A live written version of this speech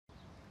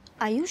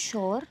Are you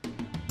sure?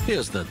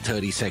 Here's the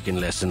 30-second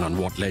lesson on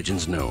what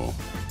legends know.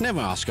 Never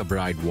ask a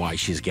bride why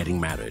she's getting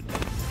married.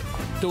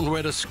 Don't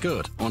wear a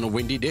skirt on a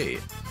windy day.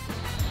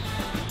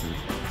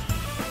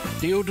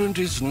 Deodorant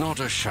is not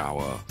a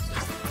shower.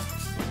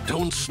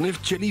 Don't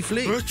sniff chili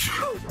flakes.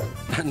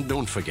 And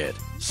don't forget,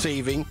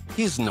 saving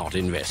is not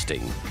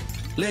investing.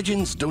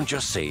 Legends don't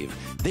just save,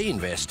 they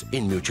invest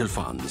in mutual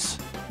funds.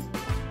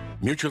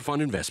 Mutual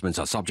fund investments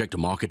are subject to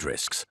market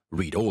risks.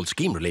 Read all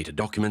scheme-related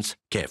documents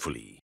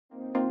carefully.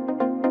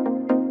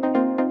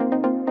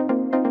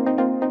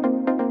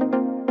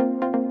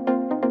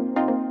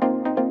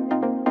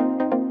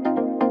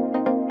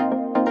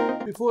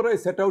 Before I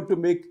set out to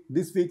make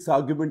this week's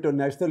argument on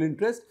national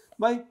interest,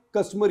 my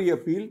customary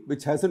appeal,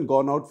 which hasn't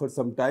gone out for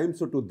some time,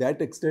 so to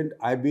that extent,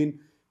 I've been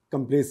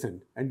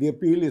complacent. And the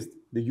appeal is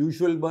the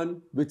usual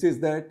one, which is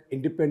that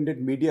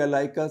independent media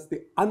like us,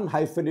 the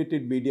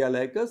unhyphenated media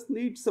like us,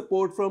 need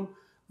support from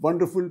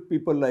wonderful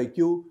people like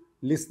you,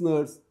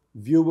 listeners,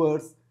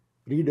 viewers,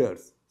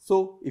 readers.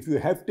 So if you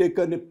have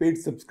taken a paid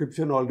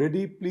subscription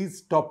already,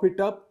 please top it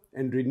up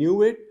and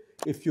renew it.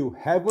 If you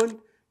haven't,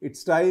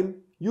 it's time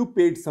you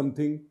paid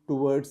something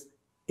towards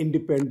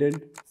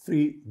independent,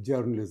 free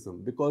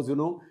journalism. Because,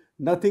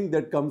 nothing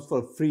that comes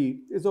for free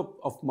is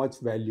of much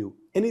value.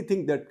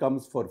 Anything that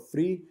comes for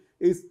free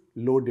is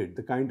loaded.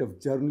 The kind of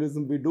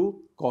journalism we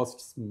do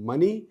costs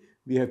money.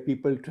 We have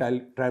people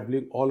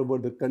traveling all over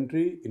the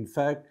country. In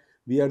fact,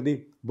 we are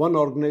the one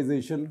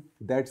organization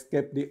that's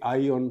kept the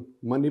eye on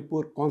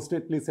Manipur,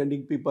 constantly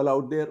sending people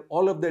out there.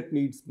 All of that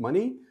needs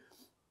money.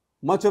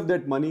 Much of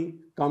that money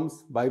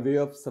comes by way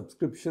of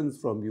subscriptions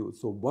from you.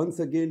 So once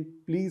again,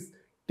 please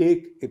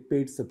take a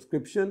paid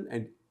subscription,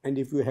 and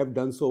if you have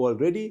done so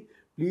already,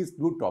 please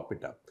do top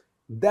it up.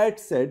 That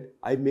said,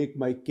 I make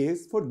my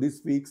case for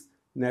this week's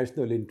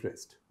national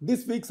interest.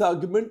 This week's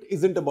argument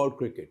isn't about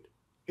cricket.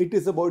 It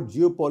is about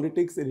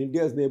geopolitics in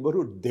India's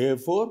neighborhood.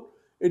 Therefore,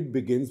 it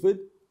begins with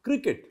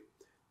cricket.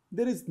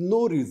 There is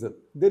no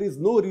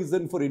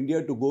reason for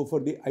India to go for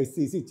the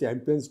ICC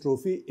Champions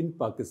Trophy in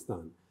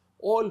Pakistan.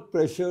 All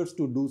pressures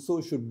to do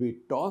so should be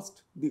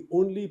tossed. The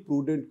only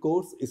prudent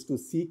course is to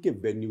seek a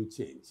venue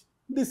change.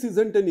 This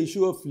isn't an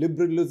issue of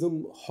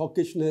liberalism,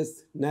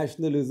 hawkishness,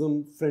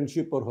 nationalism,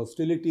 friendship or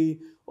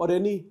hostility, or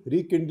any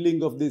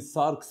rekindling of the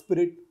SARC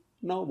spirit.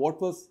 Now, what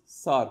was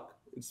SARC?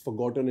 It's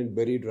forgotten and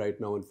buried right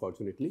now,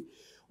 unfortunately,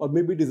 or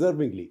maybe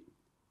deservingly.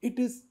 It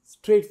is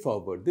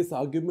straightforward. This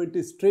argument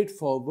is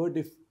straightforward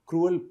if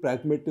cruel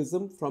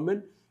pragmatism from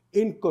an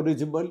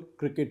incorrigible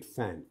cricket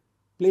fan.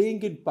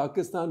 Playing in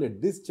Pakistan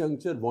at this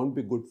juncture won't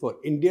be good for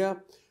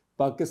India,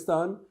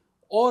 Pakistan,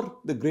 or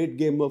the great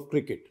game of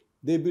cricket.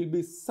 There will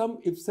be some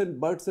ifs and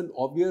buts and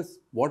obvious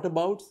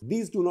whatabouts.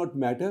 These do not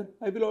matter.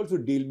 I will also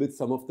deal with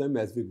some of them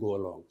as we go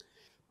along.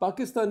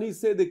 Pakistanis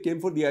say they came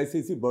for the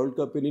ICC World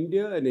Cup in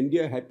India, and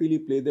India happily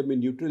play them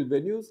in neutral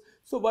venues.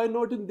 So why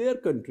not in their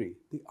country?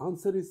 The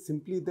answer is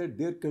simply that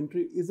their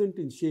country isn't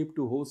in shape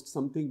to host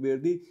something where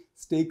the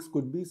stakes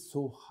could be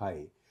so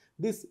high.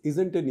 This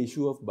isn't an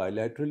issue of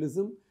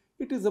bilateralism.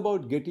 It is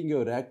about getting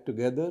your act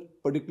together,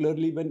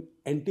 particularly when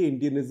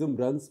anti-Indianism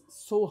runs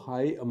so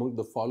high among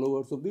the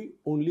followers of the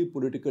only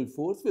political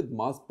force with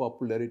mass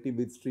popularity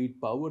with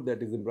street power,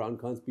 that is Imran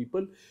Khan's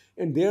people,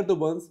 and they are the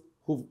ones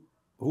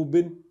who've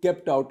been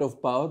kept out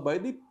of power by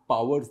the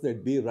powers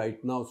that be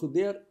right now. So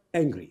they are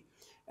angry.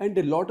 And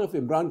a lot of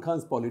Imran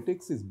Khan's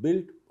politics is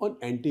built on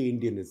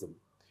anti-Indianism.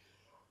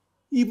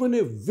 Even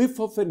a whiff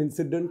of an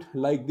incident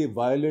like the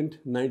violent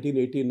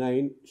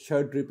 1989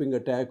 shirt-ripping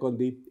attack on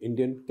the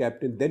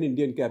then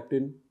Indian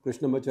captain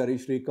Krishnamachari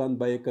Shrikant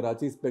by a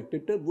Karachi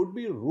spectator would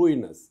be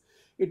ruinous.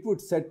 It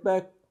would set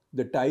back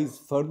the ties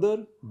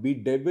further,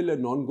 bedevil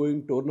an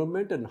ongoing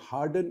tournament, and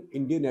harden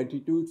Indian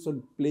attitudes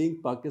on playing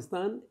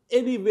Pakistan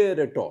anywhere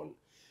at all.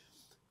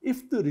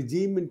 If the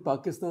regime in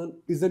Pakistan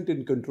isn't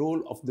in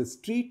control of the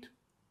street,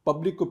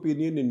 public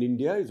opinion in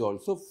India is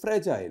also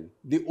fragile.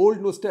 The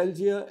old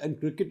nostalgia and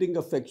cricketing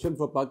affection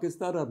for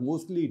Pakistan are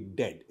mostly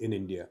dead in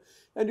India.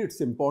 And it's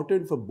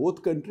important for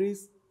both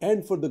countries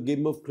and for the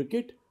game of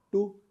cricket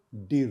to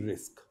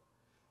de-risk.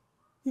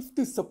 If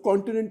the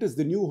subcontinent is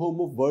the new home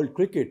of world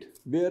cricket,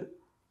 where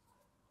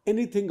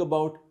anything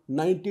about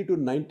 90 to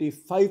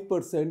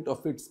 95%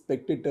 of its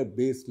spectator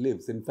base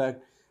lives, in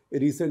fact, a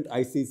recent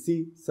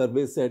ICC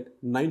survey said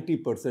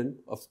 90%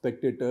 of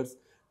spectators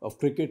of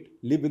cricket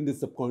live in the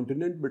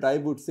subcontinent, but I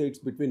would say it's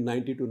between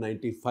 90 to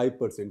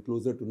 95%,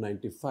 closer to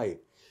 95.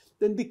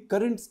 Then the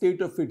current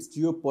state of its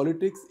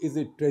geopolitics is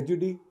a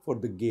tragedy for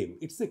the game.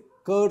 It's a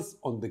curse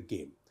on the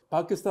game.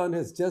 Pakistan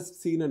has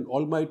just seen an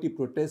almighty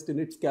protest in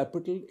its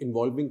capital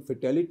involving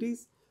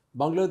fatalities.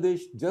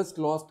 Bangladesh just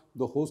lost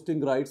the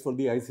hosting rights for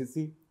the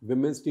ICC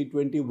Women's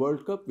T20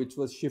 World Cup, which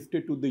was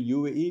shifted to the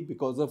UAE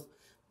because of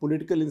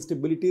political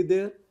instability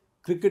there.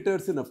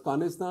 Cricketers in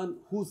Afghanistan,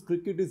 whose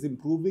cricket is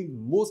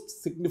improving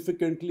most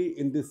significantly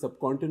in the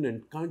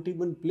subcontinent, can't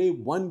even play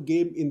one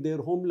game in their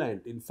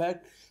homeland. In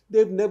fact,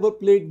 they've never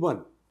played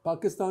one.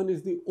 Pakistan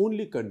is the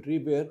only country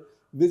where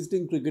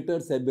visiting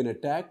cricketers have been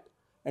attacked,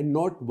 and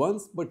not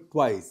once but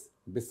twice.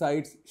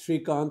 Besides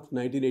Srikanth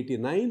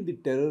 1989, the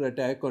terror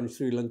attack on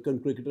Sri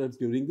Lankan cricketers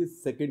during the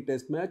second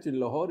test match in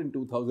Lahore in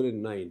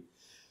 2009.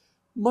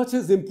 Much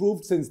has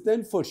improved since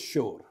then for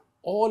sure.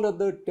 All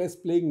other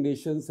test playing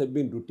nations have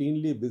been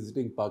routinely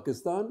visiting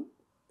Pakistan,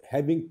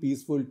 having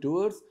peaceful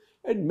tours,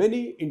 and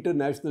many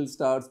international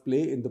stars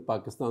play in the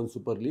Pakistan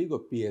Super League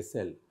or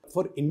PSL.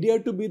 For India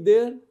to be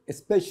there,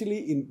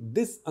 especially in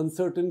this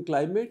uncertain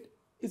climate,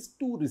 is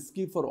too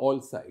risky for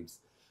all sides.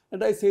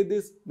 And I say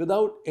this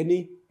without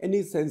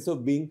any sense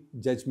of being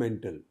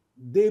judgmental.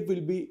 There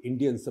will be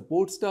Indian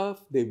support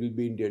staff, there will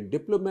be Indian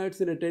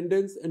diplomats in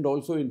attendance and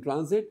also in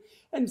transit,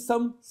 and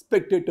some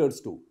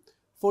spectators too.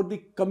 For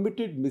the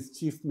committed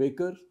mischief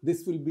maker,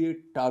 this will be a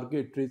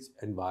target-rich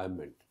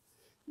environment.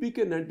 We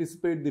can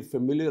anticipate the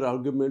familiar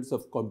arguments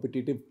of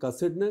competitive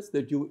cussedness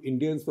that you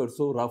Indians were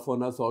so rough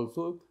on us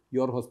also.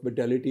 Your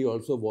hospitality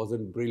also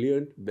wasn't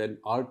brilliant when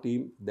our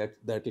team, that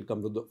will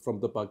come from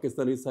the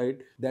Pakistani side,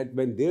 that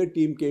when their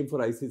team came for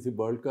ICC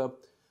World Cup,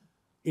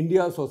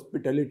 India's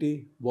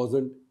hospitality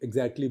wasn't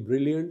exactly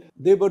brilliant.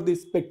 They were the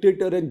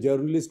spectator and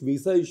journalist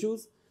visa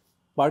issues,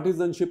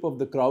 partisanship of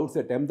the crowds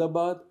at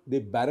Ahmedabad, the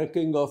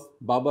barracking of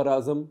Babar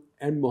Azam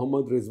and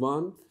Mohammad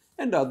Rizwan,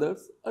 and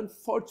others.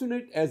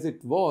 Unfortunate as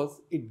it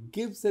was, it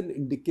gives an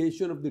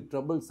indication of the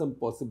troublesome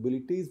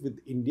possibilities with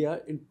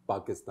India and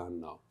Pakistan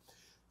now.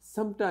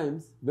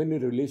 Sometimes, when a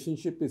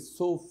relationship is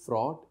so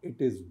fraught, it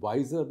is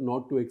wiser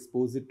not to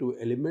expose it to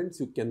elements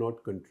you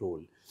cannot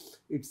control.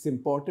 It's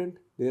important,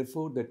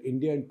 therefore, that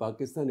India and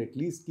Pakistan at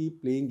least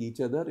keep playing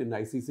each other in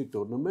ICC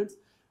tournaments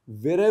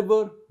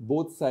wherever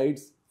both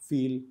sides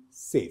feel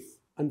safe.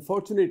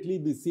 Unfortunately,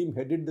 we seem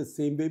headed the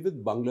same way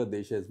with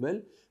Bangladesh as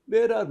well,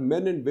 where our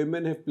men and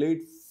women have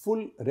played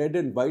full red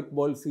and white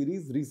ball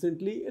series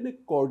recently in a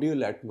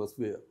cordial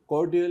atmosphere,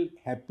 cordial,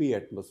 happy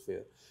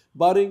atmosphere,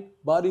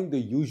 barring the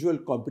usual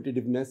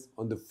competitiveness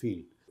on the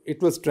field.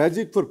 It was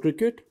tragic for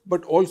cricket,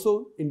 but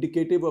also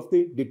indicative of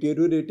the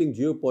deteriorating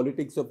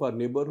geopolitics of our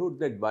neighborhood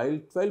that while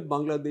 12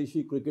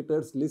 Bangladeshi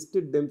cricketers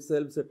listed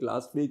themselves at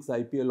last week's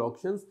IPL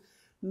auctions,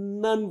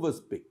 none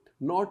was picked.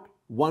 Not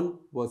one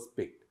was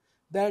picked.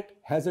 That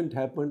hasn't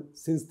happened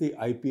since the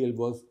IPL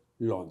was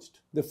launched.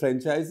 The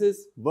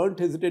franchises weren't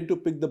hesitant to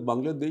pick the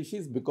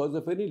Bangladeshis because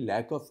of any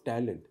lack of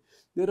talent.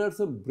 There are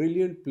some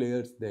brilliant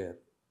players there.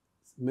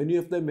 Many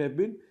of them have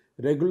been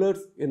regulars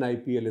in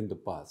IPL in the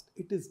past.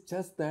 It is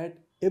just that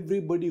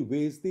everybody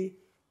weighs the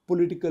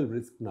political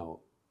risk now.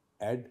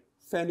 Add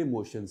fan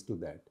emotions to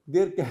that.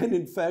 There can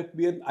in fact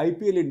be an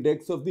IPL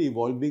index of the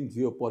evolving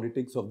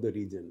geopolitics of the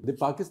region. The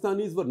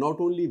Pakistanis were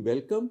not only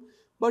welcome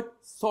but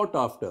sought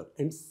after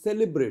and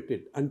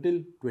celebrated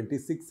until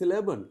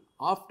 26/11,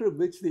 after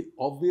which the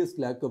obvious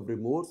lack of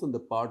remorse on the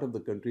part of the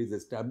country's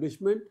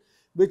establishment,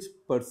 which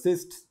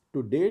persists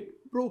to date,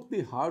 broke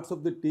the hearts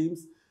of the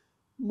team's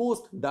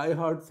most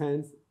die-hard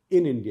fans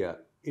in India.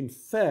 In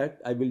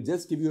fact, I will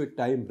just give you a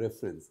time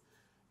reference.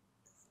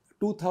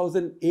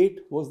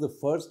 2008 was the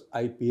first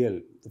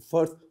IPL,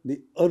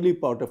 the early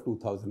part of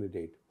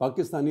 2008.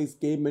 Pakistanis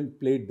came and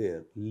played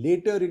there.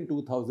 Later in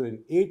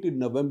 2008, in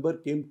November,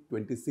 came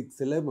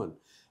 26/11.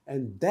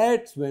 And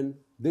that's when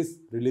this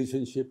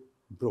relationship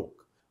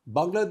broke.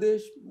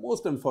 Bangladesh,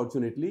 most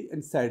unfortunately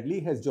and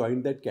sadly, has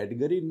joined that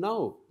category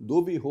now,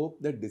 though we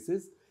hope that this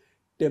is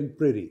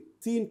temporary.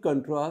 See in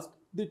contrast,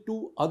 the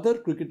two other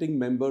cricketing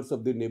members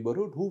of the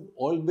neighborhood who've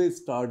always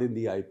starred in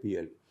the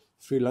IPL.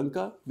 Sri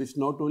Lanka, which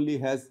not only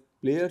has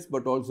players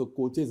but also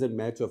coaches and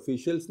match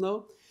officials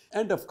now,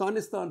 and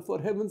Afghanistan, for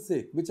heaven's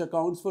sake, which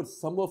accounts for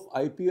some of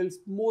IPL's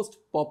most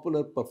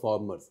popular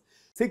performers.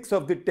 6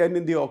 of the 10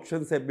 in the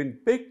auctions have been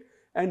picked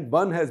and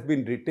 1 has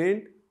been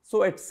retained.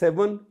 So at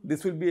 7,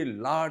 this will be a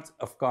large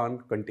Afghan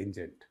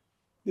contingent.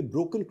 The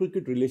broken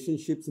cricket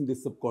relationships in the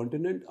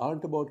subcontinent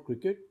aren't about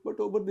cricket but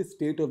over the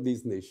state of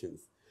these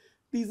nations.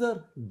 These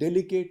are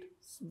delicate,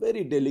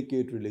 very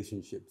delicate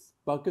relationships.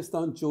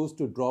 Pakistan chose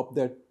to drop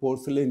that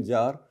porcelain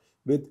jar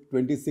with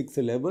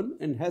 26/11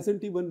 and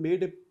hasn't even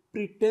made a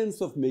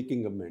pretense of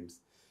making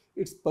amends.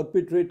 Its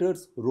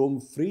perpetrators roam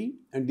free,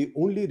 and the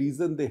only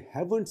reason they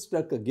haven't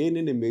struck again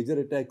in a major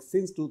attack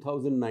since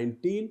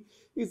 2019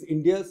 is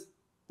India's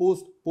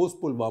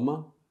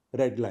post-Pulwama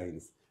red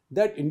lines.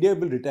 That India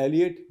will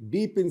retaliate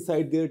deep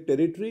inside their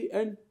territory,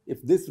 and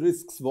if this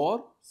risks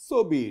war,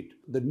 so be it.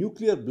 The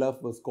nuclear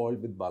bluff was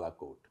called with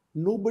Balakot.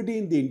 Nobody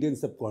in the Indian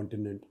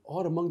subcontinent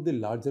or among the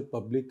larger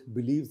public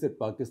believes that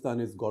Pakistan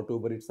has got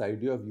over its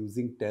idea of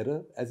using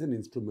terror as an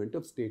instrument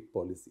of state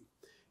policy.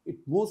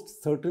 It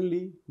most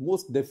certainly,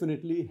 most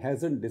definitely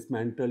hasn't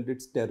dismantled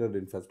its terror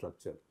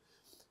infrastructure.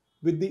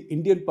 With this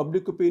Indian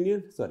public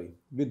opinion,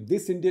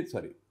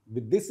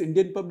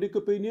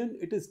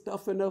 it is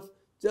tough enough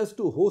just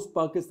to host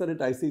Pakistan at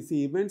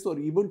ICC events or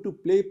even to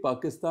play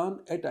Pakistan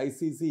at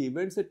ICC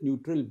events at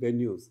neutral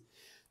venues.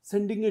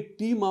 Sending a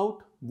team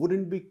out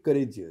wouldn't be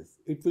courageous.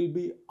 It will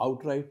be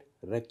outright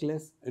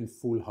reckless and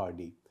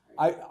foolhardy.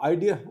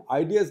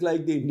 Ideas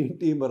like the Indian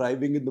team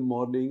arriving in the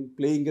morning,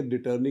 playing and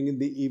returning in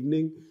the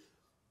evening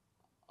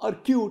are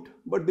cute,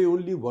 but they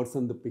only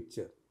worsen the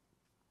picture.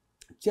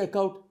 Check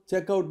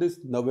out this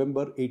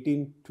November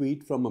 18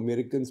 tweet from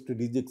American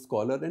strategic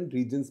scholar and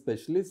region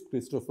specialist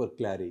Christopher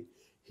Clary.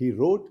 He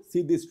wrote,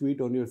 see this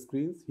tweet on your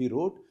screens, he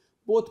wrote,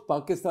 both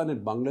Pakistan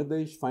and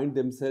Bangladesh find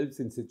themselves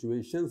in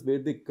situations where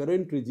the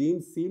current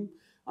regimes seem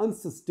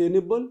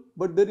unsustainable,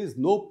 but there is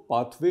no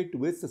pathway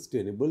to a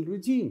sustainable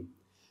regime.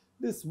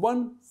 This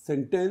one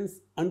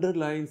sentence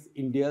underlines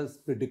India's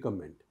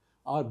predicament.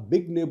 Our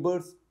big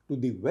neighbors to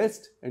the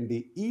west and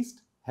the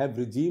east have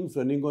regimes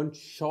running on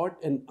short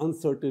and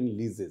uncertain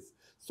leases,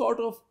 sort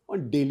of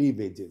on daily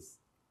wages.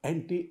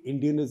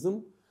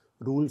 Anti-Indianism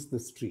rules the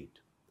street.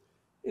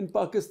 In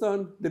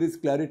Pakistan, there is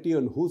clarity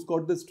on who's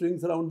got the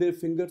strings around their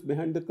fingers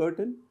behind the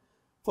curtain.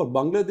 For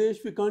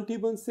Bangladesh, we can't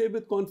even say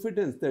with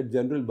confidence that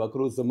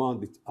General Zaman,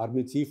 the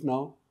army chief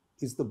now,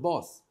 is the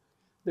boss.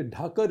 The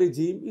Dhaka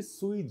regime is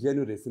sui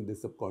generis in the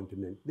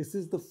subcontinent. This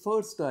is the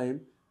first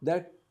time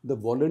that the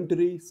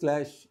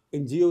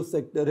voluntary/NGO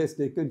sector has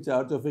taken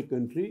charge of a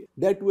country,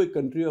 that to a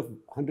country of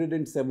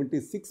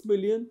 176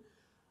 million,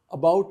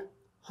 about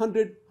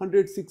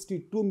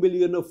 162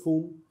 million of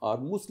whom are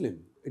Muslim.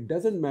 It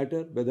doesn't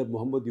matter whether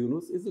Muhammad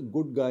Yunus is a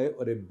good guy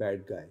or a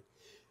bad guy.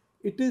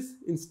 It is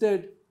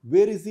instead,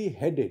 where is he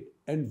headed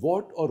and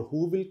what or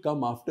who will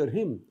come after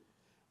him?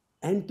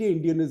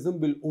 Anti-Indianism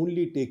will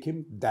only take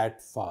him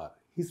that far.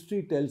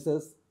 History tells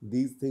us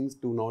these things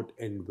do not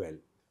end well.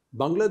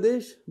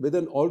 Bangladesh, with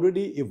an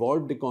already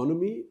evolved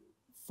economy,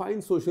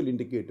 fine social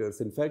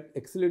indicators, in fact,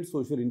 excellent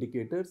social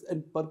indicators,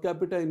 and per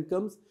capita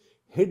incomes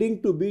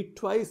heading to be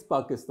twice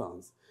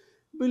Pakistan's,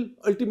 will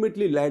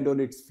ultimately land on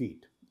its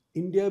feet.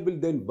 India will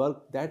then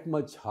work that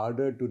much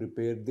harder to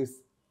repair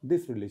this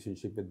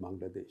relationship with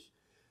Bangladesh.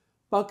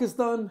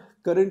 Pakistan,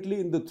 currently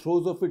in the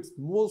throes of its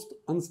most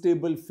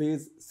unstable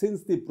phase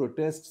since the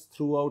protests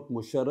throughout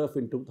Musharraf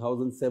in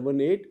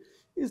 2007-8,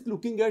 is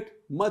looking at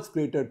much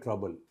greater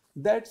trouble.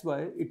 That's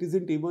why it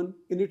isn't even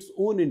in its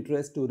own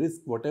interest to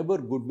risk whatever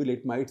goodwill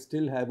it might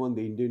still have on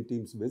the Indian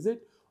team's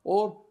visit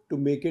or to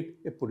make it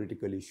a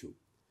political issue.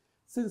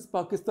 Since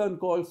Pakistan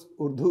calls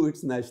Urdu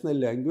its national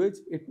language,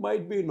 it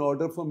might be in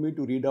order for me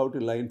to read out a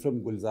line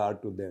from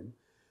Gulzar to them.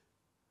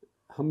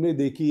 हमने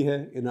देखी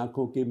है इन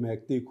आँखों की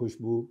महकती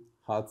खुशबू,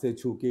 हाथ से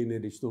छू के इन्हें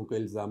रिश्तों का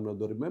इल्ज़ाम न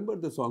दो. Remember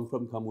the song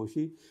from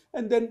Khamoshi?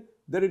 And then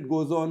it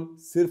goes on,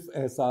 सिर्फ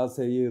एहसास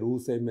है ये रूह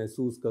से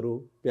महसूस करो,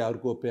 प्यार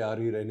को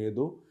प्यार ही रहने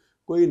दो,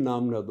 कोई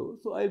नाम न दो.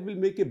 So I will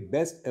make a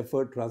best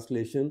effort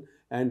translation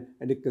and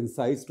a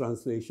concise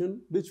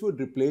translation which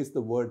would replace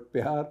the word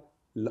pyar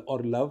or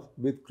love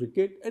with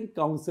cricket and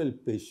counsel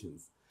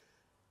patience.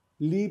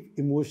 Leave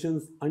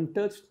emotions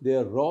untouched, they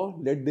are raw,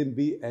 let them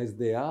be as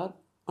they are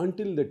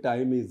until the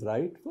time is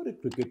right for a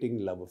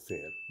cricketing love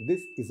affair.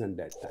 This isn't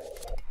that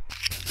time.